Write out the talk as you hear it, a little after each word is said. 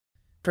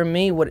for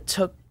me, what it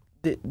took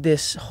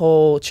this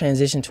whole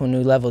transition to a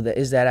new level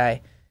is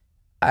that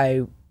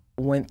I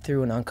went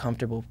through an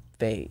uncomfortable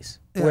phase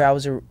where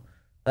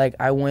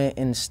I went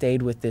and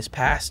stayed with this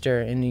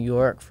pastor in New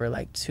York for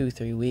like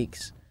 2-3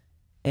 weeks,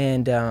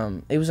 and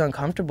it was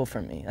uncomfortable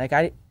for me. Like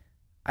I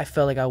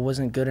felt like I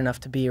wasn't good enough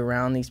to be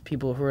around these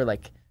people who are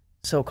like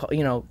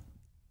so-called,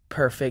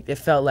 perfect. It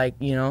felt like,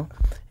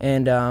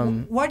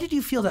 and why did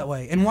you feel that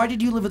way, and why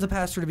did you live with a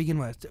pastor to begin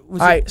with?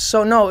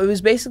 So no, it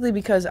was basically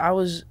because I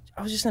was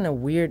just in a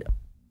weird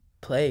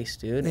place,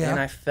 dude, and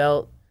I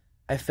felt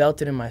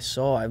it in my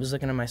soul. I was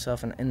looking at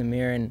myself in the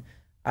mirror, and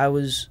I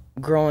was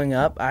growing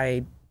up.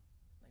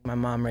 My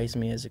mom raised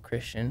me as a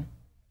Christian,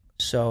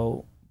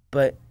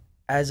 but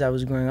as I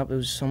was growing up, there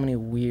was so many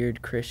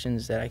weird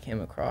Christians that I came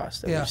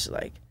across that were just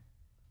like,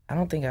 I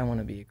don't think I want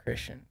to be a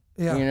Christian,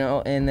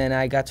 And then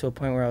I got to a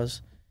point where I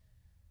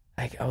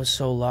was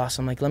so lost.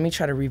 I'm like, let me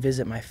try to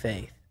revisit my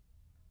faith,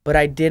 but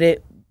I did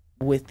it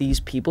with these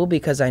people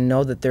because I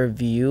know that their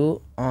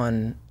view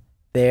on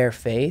their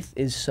faith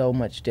is so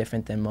much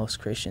different than most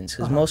Christians.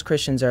 Because most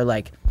Christians are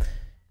like,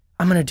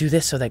 I'm going to do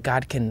this so that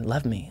God can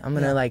love me. I'm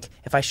going to, like,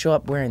 if I show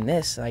up wearing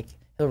this, like,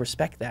 he'll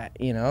respect that,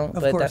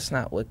 But that's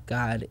not what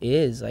God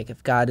is. Like,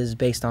 if God is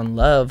based on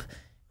love,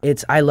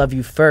 it's I love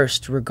you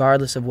first,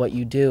 regardless of what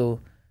you do,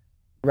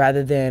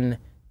 rather than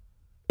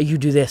you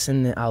do this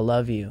and then I'll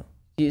love you.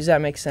 Does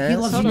that make sense? He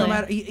loves you no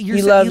matter.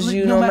 He loves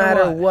you no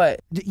matter what.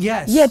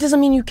 Yes. Yeah, it doesn't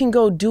mean you can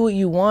go do what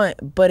you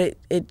want, but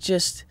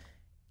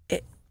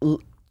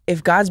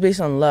if God's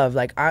based on love,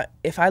 like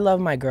if I love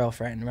my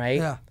girlfriend, right?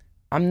 Yeah.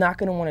 I'm not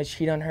gonna want to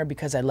cheat on her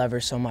because I love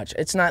her so much.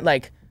 It's not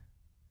like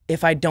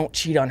if I don't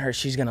cheat on her,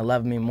 she's gonna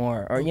love me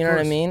more, or you know what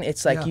I mean?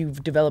 It's like you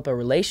develop a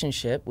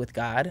relationship with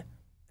God,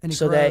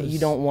 so that you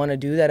don't want to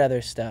do that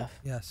other stuff.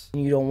 Yes.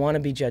 You don't want to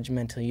be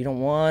judgmental. You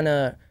don't want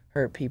to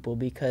hurt people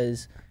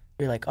because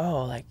you're like,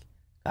 oh, like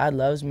God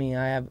loves me.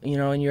 I have,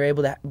 and you're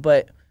able to.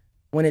 But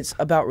when it's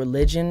about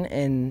religion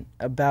and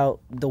about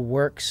the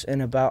works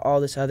and about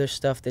all this other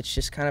stuff that's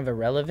just kind of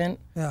irrelevant,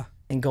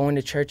 and going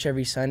to church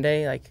every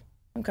Sunday, like,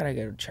 I'm gonna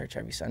go to church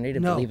every Sunday to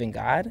believe in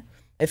God.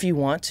 If you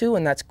want to,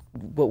 and that's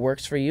what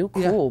works for you,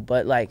 cool.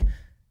 But like,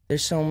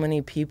 there's so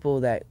many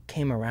people that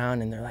came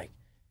around and they're like,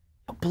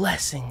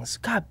 blessings,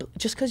 God.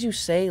 Just because you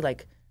say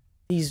like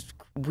these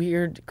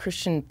weird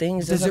Christian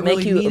things doesn't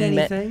make you mean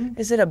anything.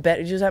 Does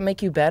that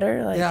make you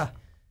better? Like, yeah.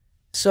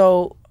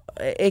 So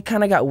it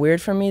kind of got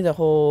weird for me, the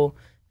whole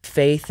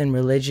faith and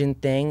religion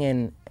thing,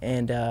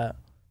 and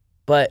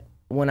but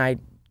when I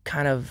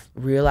kind of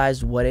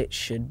realized what it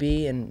should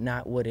be and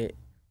not what it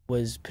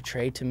was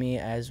portrayed to me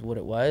as what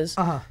it was,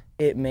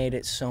 it made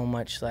it so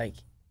much like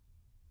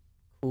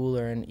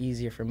cooler and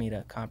easier for me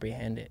to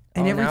comprehend it.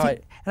 And and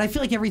I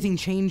feel like everything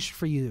changed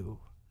for you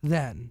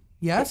then.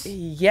 Yes?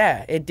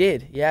 Yeah, it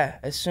did. Yeah.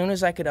 As soon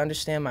as I could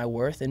understand my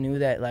worth and knew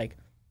that, like,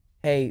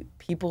 hey,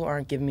 people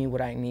aren't giving me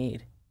what I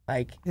need.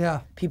 Like,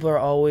 people are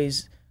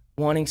always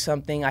wanting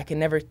something. I can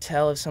never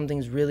tell if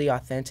something's really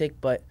authentic,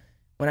 but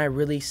when I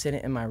really sit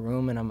in my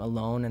room and I'm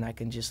alone and I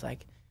can just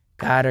like,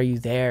 God, are you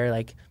there?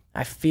 Like,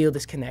 I feel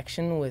this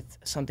connection with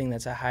something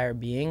that's a higher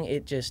being.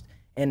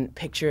 And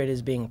picture it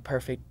as being a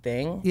perfect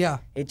thing. Yeah.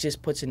 It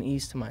just puts an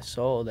ease to my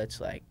soul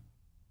that's like,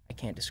 I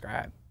can't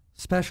describe.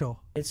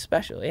 Special. It's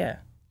special, yeah.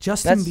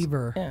 Justin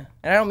Bieber. Yeah.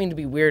 And I don't mean to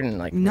be weird and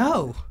like.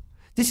 No.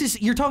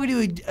 You're talking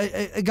to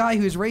a guy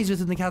who was raised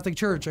within the Catholic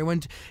Church. I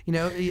went,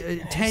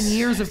 10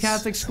 years of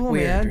Catholic school,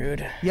 weird, man.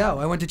 Dude. Yo,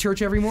 I went to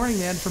church every morning,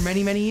 man, for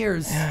many, many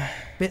years.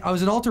 I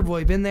was an altar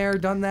boy, been there,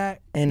 done that.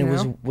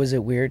 And was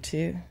it weird to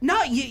you?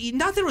 Not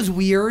that it was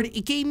weird.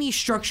 It gave me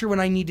structure when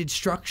I needed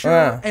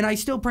structure, and I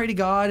still pray to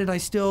God, and I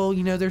still,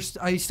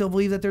 I still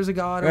believe that there's a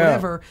God or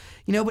whatever,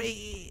 but.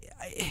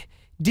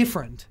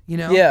 Different,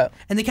 Yeah.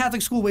 And the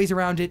Catholic school ways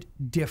around it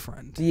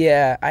different.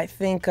 Yeah, I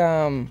think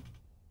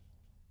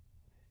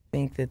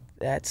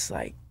that's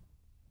like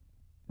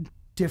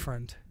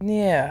different.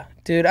 Yeah,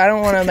 dude. I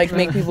don't want to like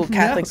make people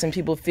Catholics and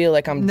people feel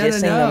like I'm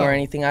dissing them or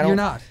anything. I don't. You're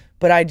not.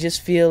 But I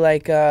just feel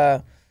like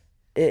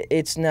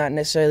it's not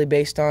necessarily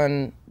based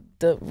on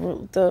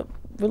the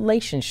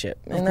relationship,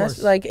 and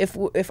that's like if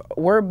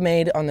we're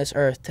made on this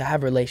earth to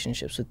have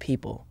relationships with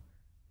people,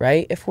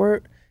 right? If we're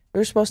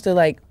supposed to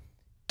like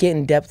get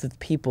in depth with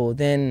people,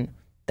 then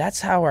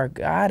that's how our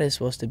God is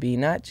supposed to be,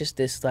 not just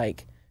this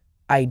like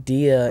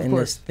idea and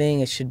this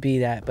thing. It should be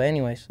that. But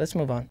anyways, let's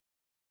move on.